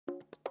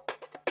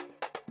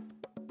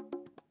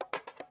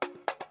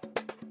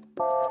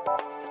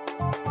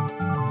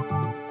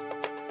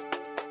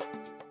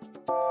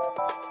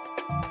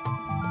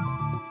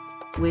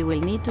we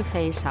will need to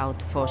phase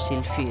out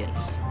fossil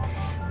fuels.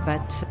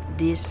 But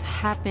this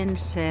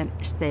happens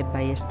step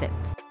by step.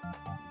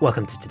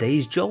 Welcome to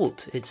today's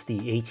Jolt. It's the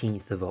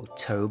 18th of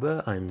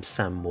October. I'm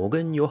Sam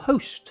Morgan, your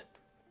host.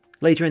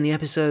 Later in the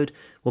episode,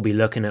 we'll be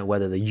looking at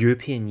whether the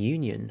European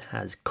Union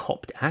has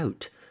copped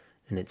out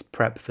in its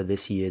prep for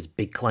this year's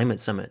big climate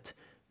summit.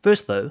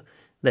 First though,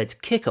 let's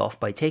kick off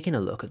by taking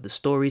a look at the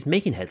stories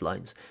making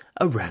headlines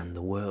around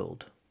the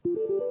world.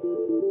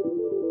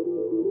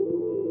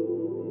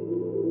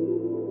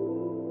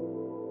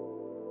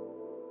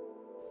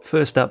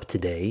 First up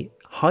today,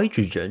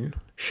 hydrogen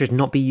should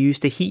not be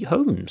used to heat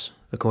homes,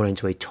 according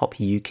to a top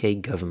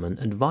UK government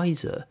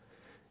advisor.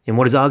 In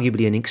what is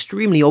arguably an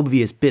extremely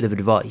obvious bit of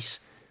advice,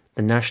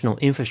 the National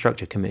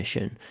Infrastructure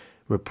Commission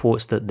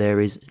reports that there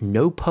is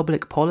no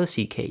public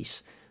policy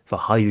case for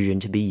hydrogen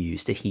to be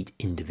used to heat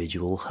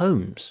individual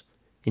homes.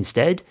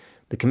 Instead,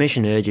 the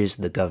Commission urges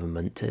the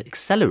government to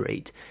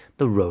accelerate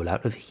the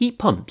rollout of heat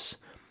pumps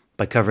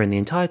by covering the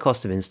entire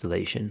cost of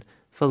installation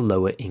for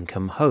lower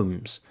income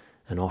homes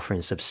and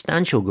offering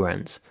substantial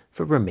grants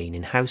for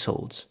remaining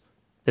households.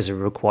 This will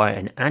require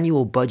an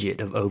annual budget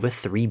of over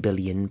 £3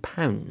 billion.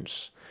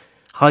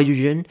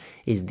 Hydrogen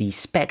is the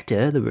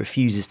spectre that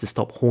refuses to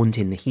stop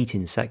haunting the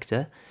heating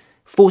sector.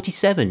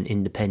 47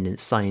 independent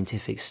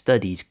scientific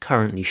studies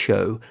currently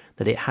show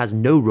that it has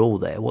no role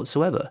there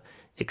whatsoever.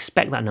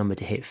 Expect that number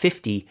to hit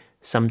 50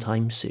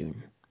 sometime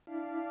soon.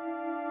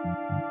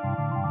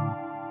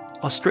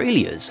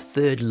 Australia's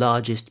third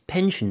largest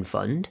pension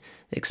fund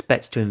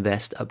expects to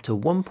invest up to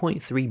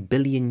 $1.3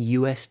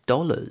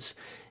 billion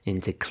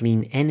into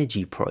clean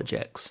energy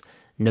projects,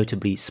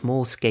 notably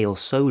small-scale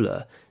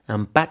solar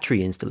and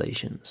battery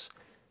installations.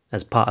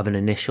 As part of an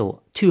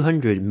initial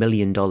 $200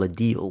 million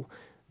deal,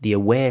 the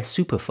Aware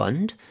Super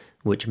Fund,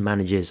 which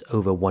manages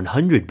over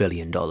 $100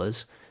 billion,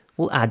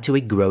 will add to a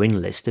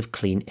growing list of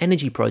clean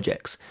energy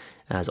projects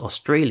as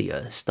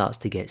Australia starts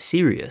to get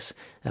serious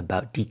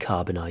about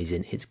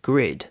decarbonising its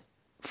grid,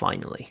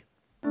 finally.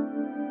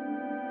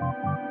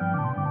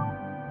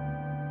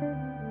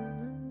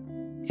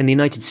 In the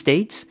United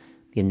States,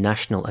 the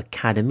National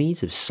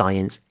Academies of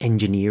Science,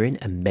 Engineering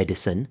and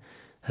Medicine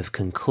have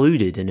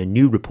concluded in a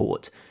new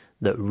report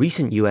that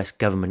recent US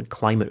government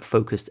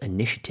climate-focused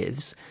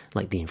initiatives,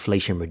 like the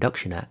Inflation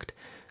Reduction Act,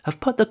 have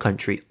put the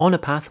country on a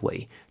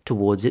pathway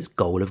towards its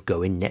goal of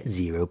going net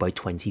zero by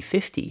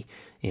 2050,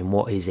 in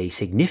what is a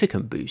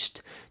significant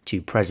boost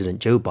to President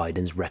Joe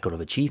Biden's record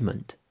of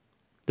achievement.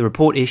 The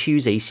report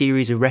issues a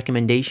series of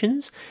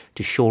recommendations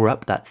to shore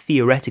up that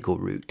theoretical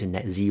route to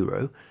net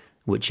zero,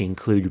 which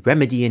include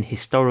remedying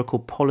historical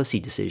policy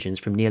decisions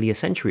from nearly a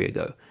century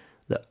ago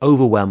that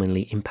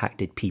overwhelmingly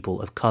impacted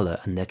people of colour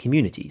and their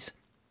communities.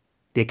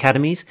 The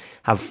academies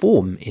have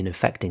form in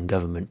affecting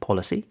government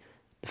policy.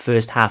 The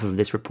first half of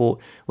this report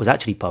was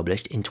actually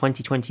published in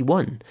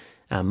 2021,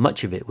 and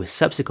much of it was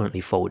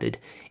subsequently folded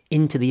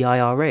into the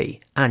IRA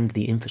and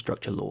the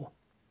infrastructure law.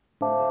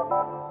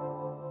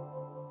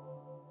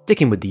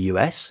 Sticking with the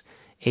US,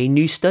 a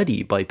new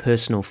study by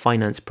personal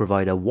finance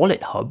provider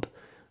WalletHub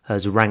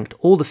has ranked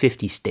all the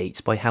 50 states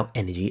by how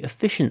energy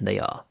efficient they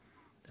are.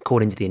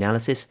 According to the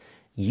analysis,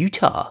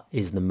 Utah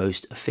is the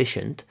most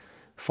efficient,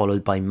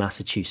 followed by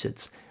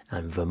Massachusetts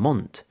and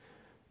Vermont.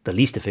 The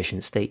least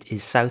efficient state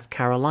is South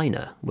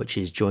Carolina, which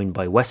is joined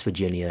by West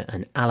Virginia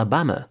and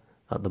Alabama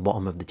at the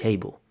bottom of the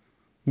table.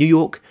 New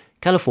York,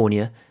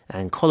 California,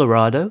 and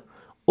Colorado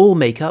all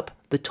make up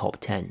the top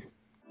 10.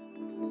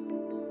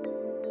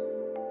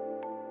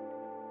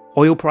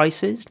 Oil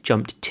prices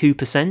jumped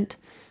 2%,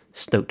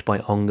 stoked by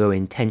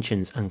ongoing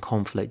tensions and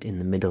conflict in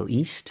the Middle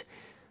East.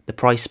 The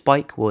price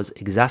spike was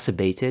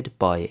exacerbated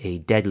by a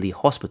deadly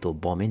hospital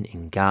bombing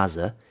in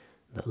Gaza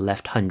that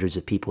left hundreds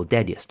of people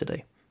dead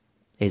yesterday.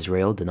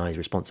 Israel denies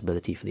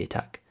responsibility for the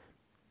attack.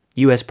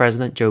 US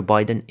President Joe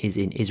Biden is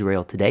in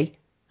Israel today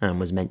and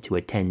was meant to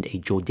attend a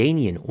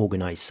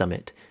Jordanian-organised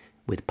summit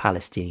with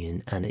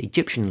Palestinian and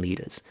Egyptian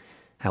leaders.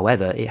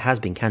 However, it has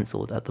been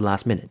cancelled at the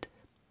last minute.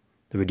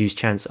 The reduced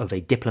chance of a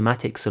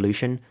diplomatic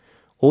solution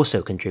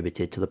also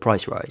contributed to the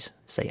price rise,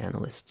 say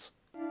analysts.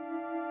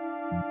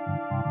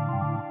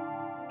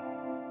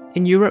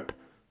 In Europe,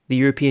 the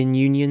European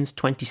Union's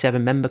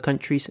 27 member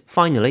countries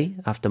finally,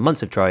 after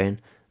months of trying,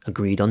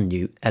 agreed on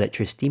new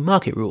electricity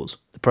market rules.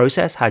 The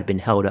process had been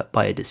held up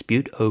by a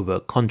dispute over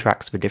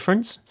contracts for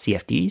difference,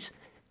 CFDs,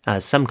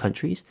 as some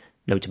countries,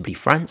 notably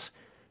France,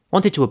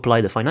 wanted to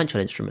apply the financial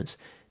instruments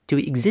to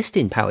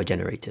existing power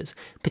generators,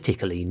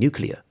 particularly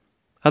nuclear.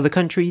 Other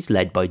countries,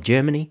 led by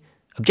Germany,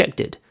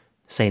 objected,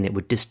 saying it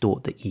would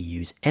distort the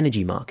EU's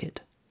energy market.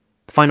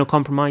 The final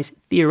compromise,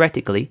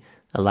 theoretically,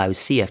 allows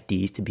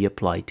CFDs to be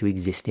applied to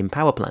existing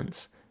power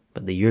plants,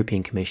 but the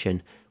European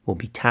Commission will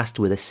be tasked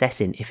with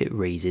assessing if it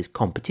raises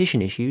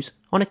competition issues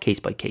on a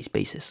case-by-case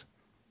basis.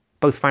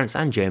 Both France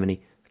and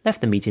Germany left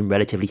the meeting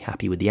relatively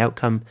happy with the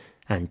outcome,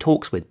 and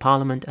talks with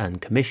Parliament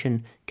and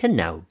Commission can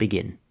now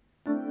begin.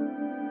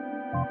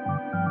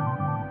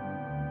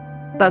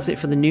 That's it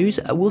for the news.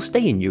 We'll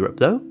stay in Europe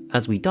though,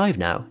 as we dive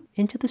now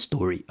into the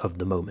story of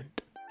the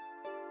moment.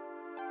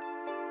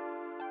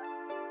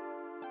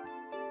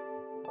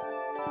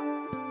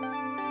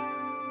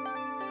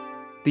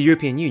 The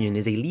European Union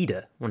is a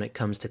leader when it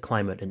comes to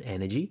climate and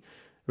energy.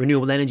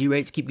 Renewable energy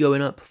rates keep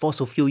going up,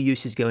 fossil fuel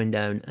use is going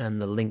down,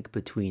 and the link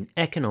between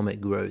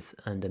economic growth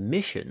and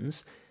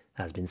emissions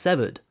has been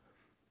severed.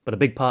 But a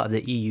big part of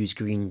the EU's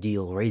Green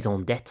Deal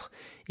raison d'etre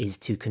is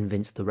to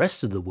convince the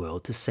rest of the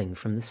world to sing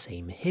from the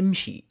same hymn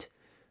sheet.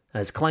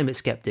 As climate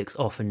skeptics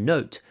often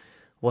note,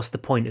 what's the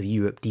point of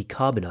Europe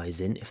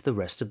decarbonising if the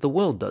rest of the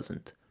world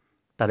doesn't?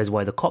 That is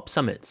why the COP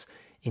summits,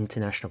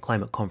 international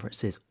climate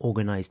conferences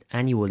organised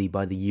annually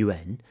by the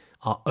UN,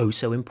 are oh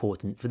so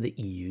important for the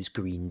EU's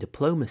green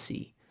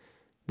diplomacy.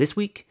 This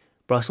week,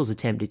 Brussels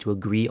attempted to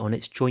agree on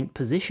its joint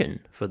position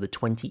for the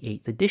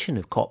 28th edition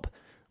of COP,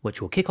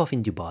 which will kick off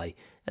in Dubai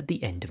at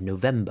the end of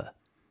November.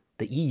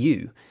 The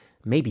EU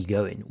may be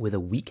going with a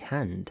weak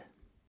hand.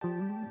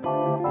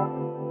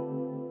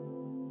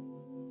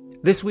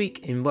 This week,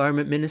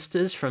 environment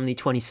ministers from the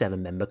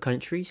 27 member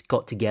countries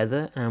got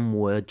together and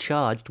were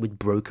charged with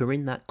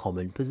brokering that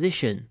common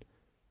position.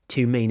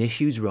 Two main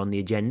issues were on the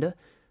agenda.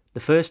 The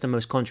first and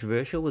most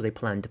controversial was a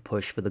plan to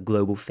push for the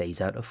global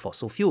phase-out of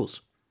fossil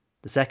fuels.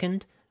 The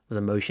second was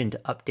a motion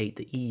to update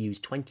the EU's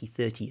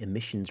 2030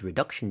 emissions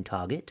reduction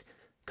target,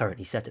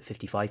 currently set at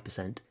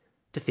 55%,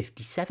 to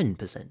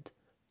 57%.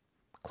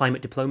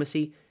 Climate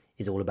diplomacy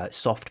is all about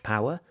soft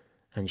power,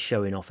 and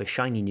showing off a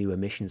shiny new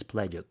emissions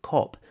pledge at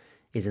COP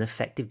is an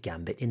effective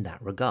gambit in that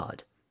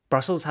regard.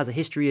 Brussels has a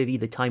history of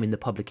either timing the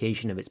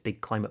publication of its big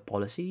climate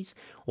policies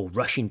or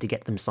rushing to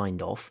get them signed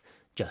off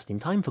just in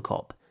time for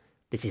COP.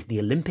 This is the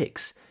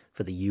Olympics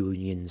for the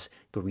union's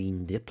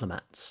green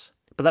diplomats.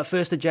 But that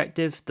first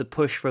objective, the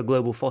push for a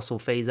global fossil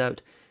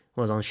phase-out,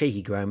 was on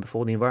shaky ground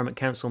before the Environment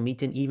Council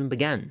meeting even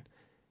began.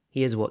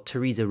 Here's what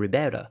Teresa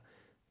Ribera,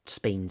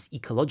 Spain's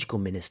ecological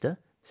minister,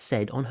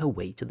 said on her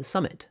way to the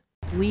summit.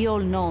 We all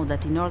know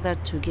that in order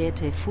to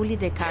get a fully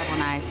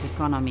decarbonized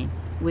economy,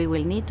 we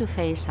will need to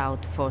phase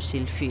out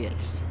fossil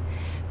fuels.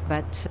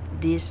 But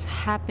this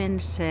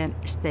happens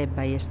step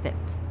by step.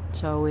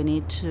 So we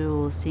need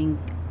to think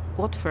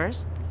what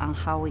first and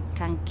how we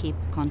can keep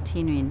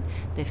continuing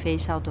the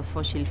phase out of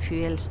fossil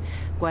fuels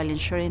while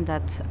ensuring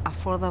that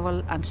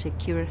affordable and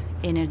secure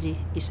energy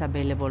is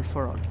available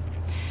for all.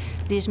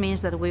 This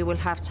means that we will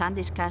have some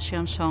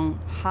discussions on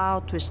how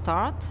to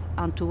start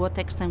and to what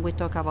extent we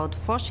talk about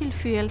fossil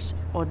fuels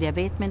or the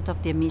abatement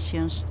of the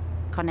emissions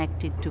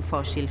connected to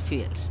fossil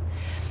fuels.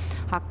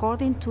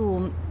 According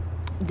to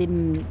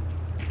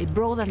a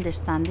broad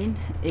understanding,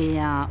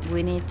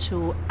 we need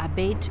to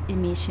abate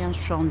emissions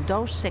from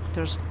those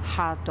sectors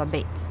hard to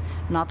abate,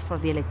 not for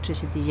the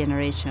electricity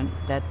generation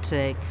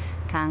that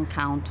can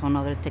count on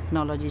other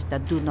technologies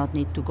that do not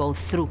need to go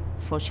through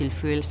fossil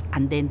fuels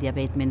and then the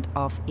abatement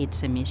of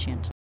its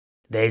emissions.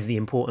 There's the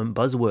important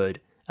buzzword,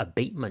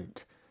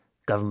 abatement.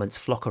 Governments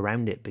flock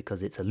around it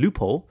because it's a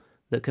loophole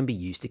that can be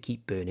used to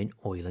keep burning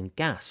oil and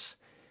gas.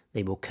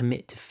 They will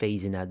commit to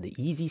phasing out the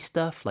easy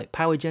stuff like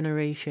power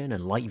generation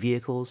and light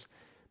vehicles,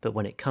 but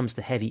when it comes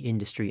to heavy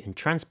industry and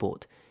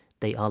transport,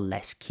 they are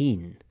less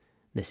keen.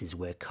 This is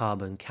where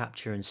carbon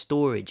capture and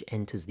storage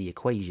enters the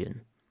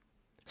equation.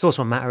 It's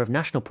also a matter of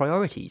national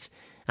priorities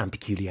and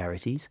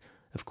peculiarities,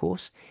 of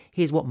course.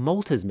 Here's what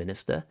Malta's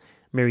minister,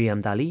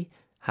 Miriam Dalli,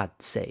 had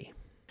to say.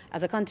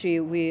 As a country,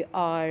 we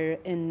are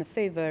in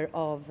favor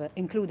of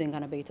including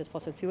unabated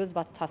fossil fuels,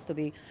 but it has to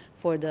be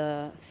for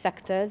the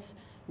sectors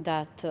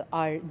that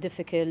are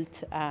difficult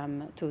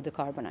to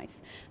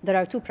decarbonize. There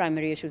are two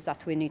primary issues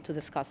that we need to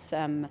discuss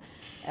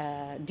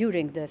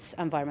during this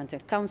Environmental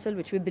Council,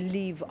 which we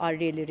believe are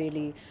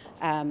really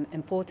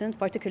important,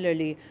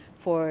 particularly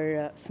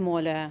for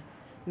smaller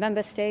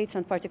member states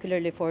and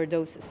particularly for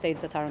those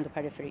states that are on the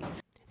periphery.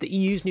 The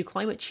EU's new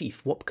climate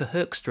chief, Wopke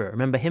Hoekstra,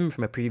 remember him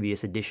from a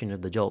previous edition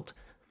of the Jolt,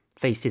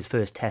 faced his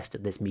first test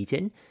at this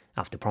meeting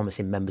after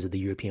promising members of the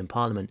European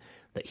Parliament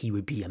that he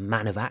would be a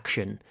man of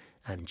action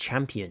and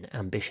champion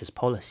ambitious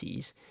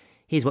policies.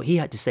 Here's what he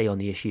had to say on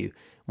the issue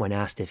when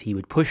asked if he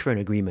would push for an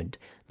agreement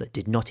that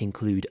did not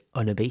include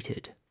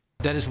unabated.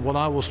 That is what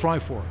I will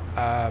strive for.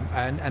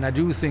 And I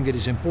do think it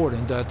is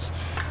important that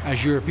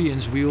as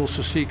Europeans we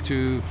also seek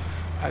to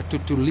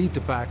lead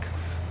the pack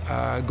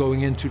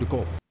going into the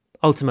COP.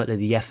 Ultimately,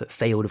 the effort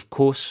failed, of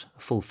course. A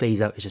full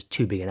phase-out is just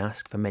too big an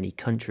ask for many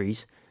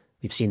countries.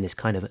 We've seen this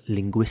kind of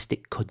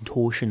linguistic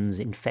contortions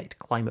infect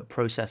climate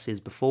processes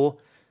before.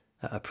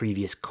 At a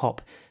previous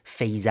COP,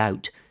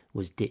 phase-out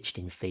was ditched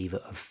in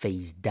favour of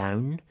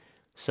phase-down.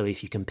 So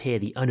if you compare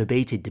the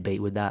unabated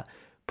debate with that,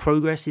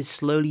 progress is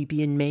slowly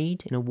being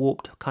made in a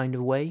warped kind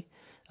of way.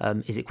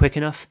 Is it quick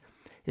enough?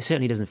 It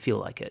certainly doesn't feel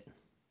like it.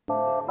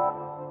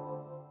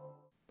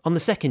 On the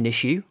second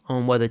issue,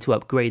 on whether to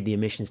upgrade the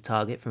emissions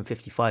target from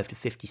 55 to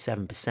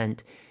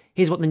 57%,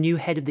 here's what the new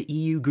head of the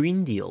EU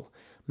Green Deal,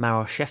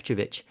 Maroš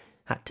Šefčovič,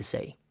 had to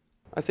say.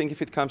 I think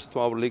if it comes to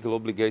our legal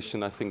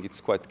obligation, I think it's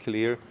quite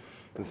clear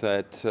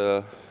that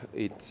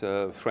it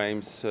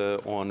frames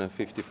on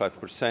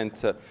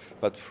 55%,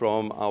 but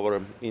from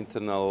our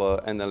internal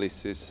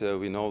analysis,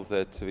 we know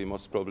that we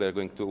most probably are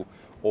going to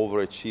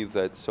overachieve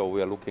that, so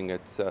we are looking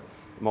at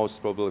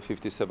most probably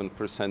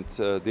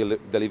 57%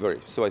 delivery.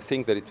 So I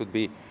think that it would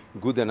be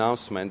good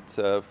announcement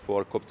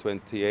for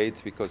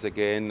COP28 because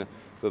again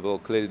we will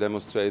clearly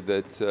demonstrate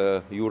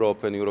that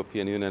Europe and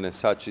European Union as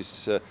such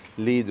is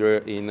leader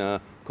in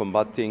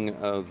combating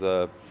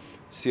the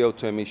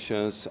CO2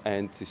 emissions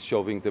and is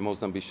showing the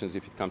most ambitions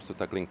if it comes to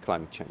tackling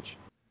climate change.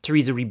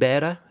 Teresa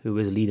Ribera, who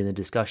was leading the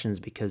discussions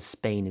because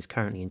Spain is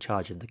currently in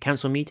charge of the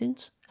council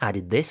meetings,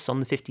 added this on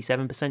the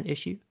 57%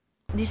 issue.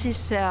 This is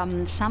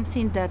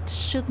something that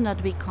should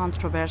not be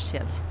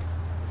controversial.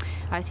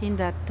 I think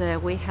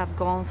that we have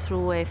gone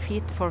through a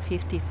Fit for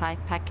 55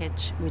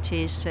 package, which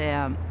is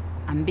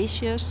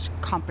ambitious,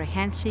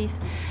 comprehensive,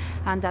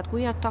 and that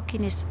we are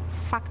talking is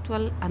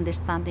factual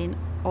understanding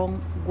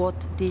on what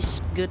this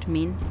could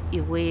mean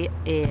if we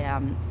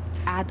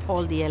add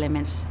all the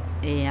elements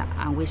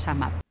and we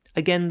sum up.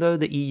 Again, though,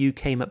 the EU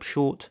came up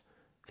short.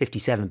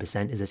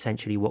 57% is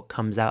essentially what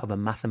comes out of a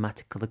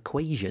mathematical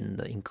equation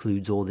that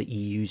includes all the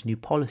EU's new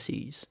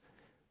policies.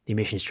 The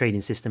emissions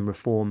trading system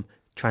reform,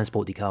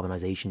 transport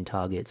decarbonisation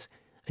targets,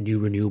 a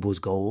new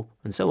renewables goal,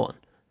 and so on.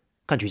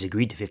 Countries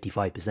agreed to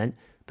 55%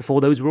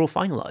 before those were all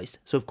finalised,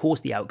 so of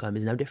course the outcome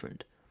is now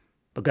different.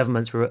 But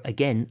governments were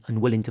again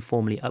unwilling to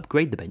formally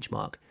upgrade the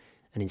benchmark,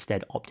 and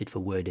instead opted for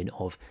wording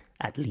of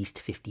at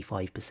least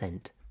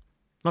 55%.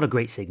 Not a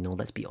great signal,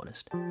 let's be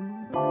honest.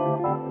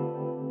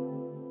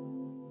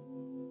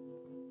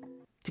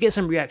 To get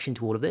some reaction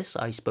to all of this,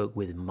 I spoke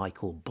with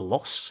Michael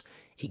Bloss,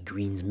 a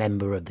Greens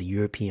member of the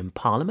European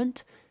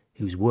Parliament,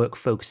 whose work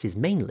focuses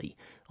mainly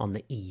on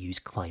the EU's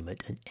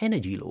climate and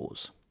energy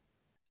laws.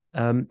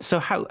 So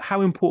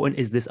how important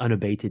is this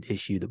unabated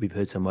issue that we've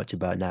heard so much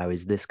about now?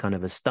 Is this kind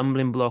of a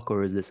stumbling block,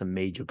 or is this a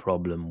major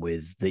problem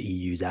with the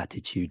EU's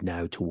attitude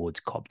now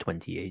towards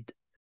COP28?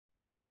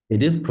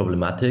 It is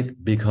problematic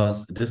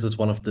because this is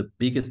one of the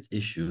biggest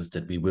issues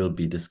that we will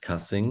be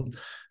discussing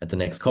at the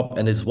next COP.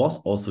 And it was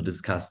also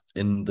discussed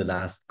in the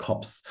last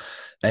COPs.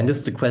 And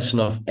it's the question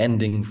of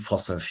ending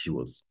fossil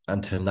fuels.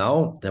 Until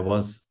now, there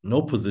was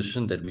no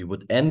position that we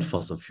would end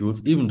fossil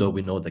fuels, even though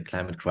we know the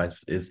climate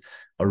crisis is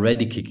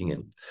already kicking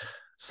in.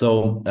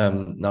 So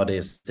now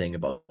they're saying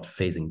about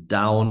phasing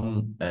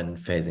down and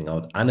phasing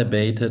out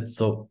unabated.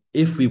 So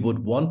if we would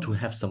want to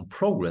have some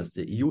progress,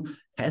 the EU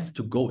has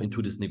to go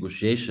into these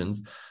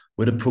negotiations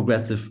with a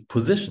progressive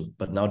position,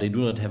 but now they do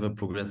not have a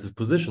progressive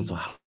position. So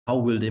how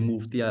will they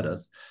move the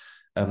others?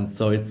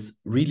 So it's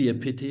really a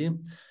pity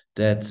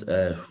that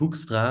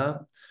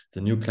Hoekstra,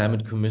 the new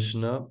climate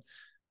commissioner,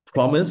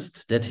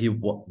 promised that he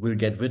will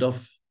get rid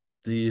of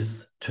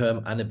this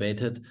term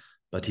unabated,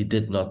 but he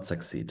did not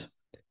succeed.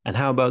 And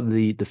how about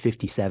the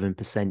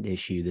 57%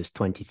 issue, this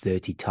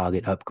 2030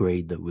 target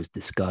upgrade that was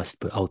discussed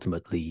but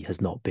ultimately has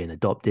not been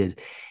adopted?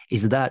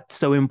 Is that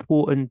so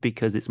important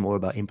because it's more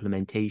about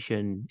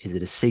implementation? Is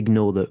it a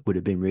signal that would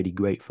have been really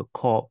great for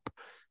COP?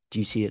 Do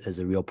you see it as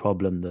a real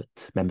problem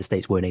that member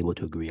states weren't able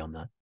to agree on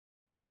that?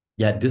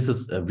 Yeah, this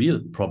is a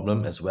real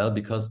problem as well,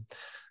 because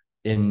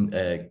in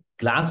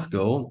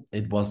Glasgow,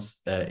 it was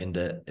in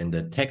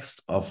the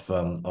text of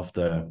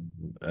the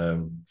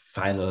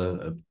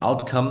final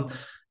outcome,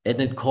 and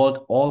it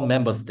called all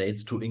member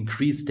states to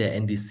increase their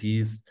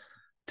NDCs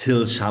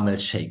till Sharm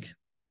el-Sheikh,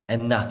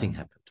 and nothing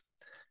happened.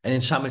 And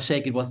in Sharm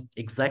el-Sheikh, it was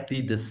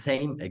exactly the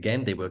same.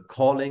 Again, they were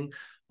calling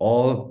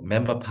all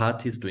member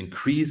parties to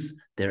increase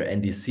their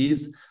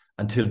NDCs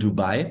until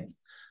Dubai.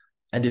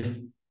 And if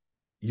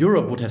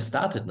Europe would have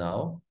started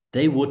now,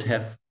 they would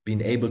have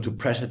been able to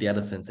pressure the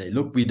others and say,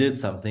 look, we did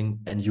something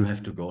and you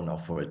have to go now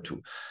for it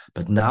too.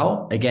 But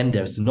now, again,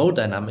 there's no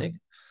dynamic.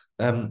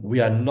 We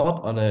are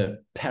not on a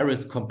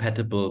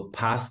Paris-compatible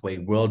pathway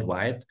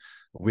worldwide.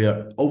 We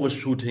are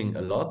overshooting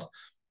a lot.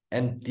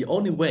 And the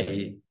only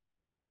way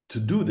to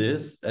do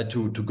this,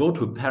 to go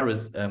to a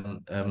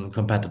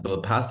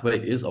Paris-compatible pathway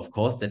is, of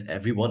course, that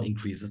everyone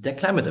increases their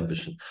climate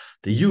ambition.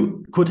 The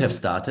EU could have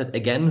started.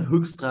 Again,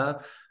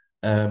 Hoekstra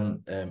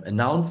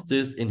announced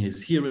this in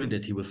his hearing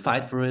that he will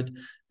fight for it.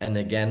 And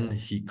again,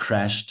 he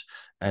crashed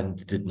and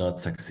did not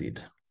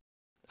succeed.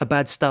 A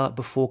bad start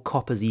before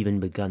COP has even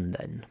begun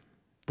then.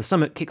 The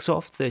summit kicks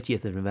off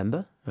 30th of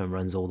November and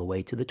runs all the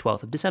way to the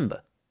 12th of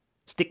December.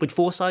 Stick with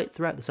Foresight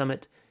throughout the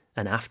summit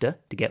and after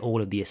to get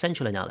all of the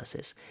essential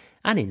analysis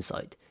and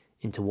insight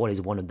into what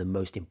is one of the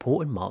most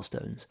important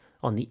milestones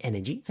on the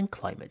energy and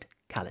climate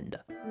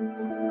calendar.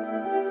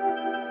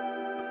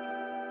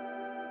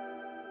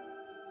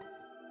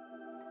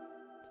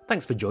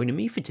 Thanks for joining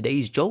me for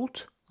today's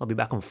Jolt. I'll be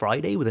back on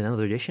Friday with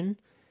another edition.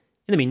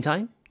 In the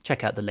meantime,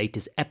 check out the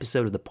latest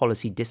episode of the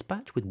Policy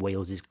Dispatch with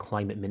Wales's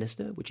Climate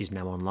Minister, which is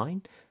now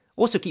online.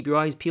 Also keep your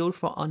eyes peeled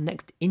for our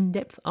next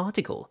in-depth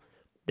article.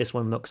 This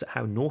one looks at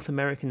how North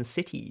American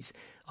cities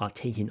are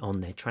taking on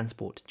their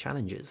transport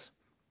challenges.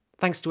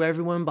 Thanks to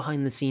everyone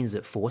behind the scenes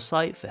at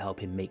Foresight for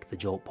helping make the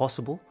Jolt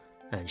possible,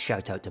 and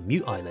shout out to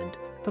Mute Island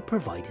for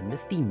providing the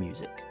theme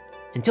music.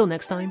 Until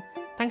next time,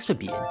 thanks for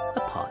being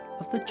a part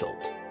of the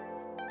Jolt.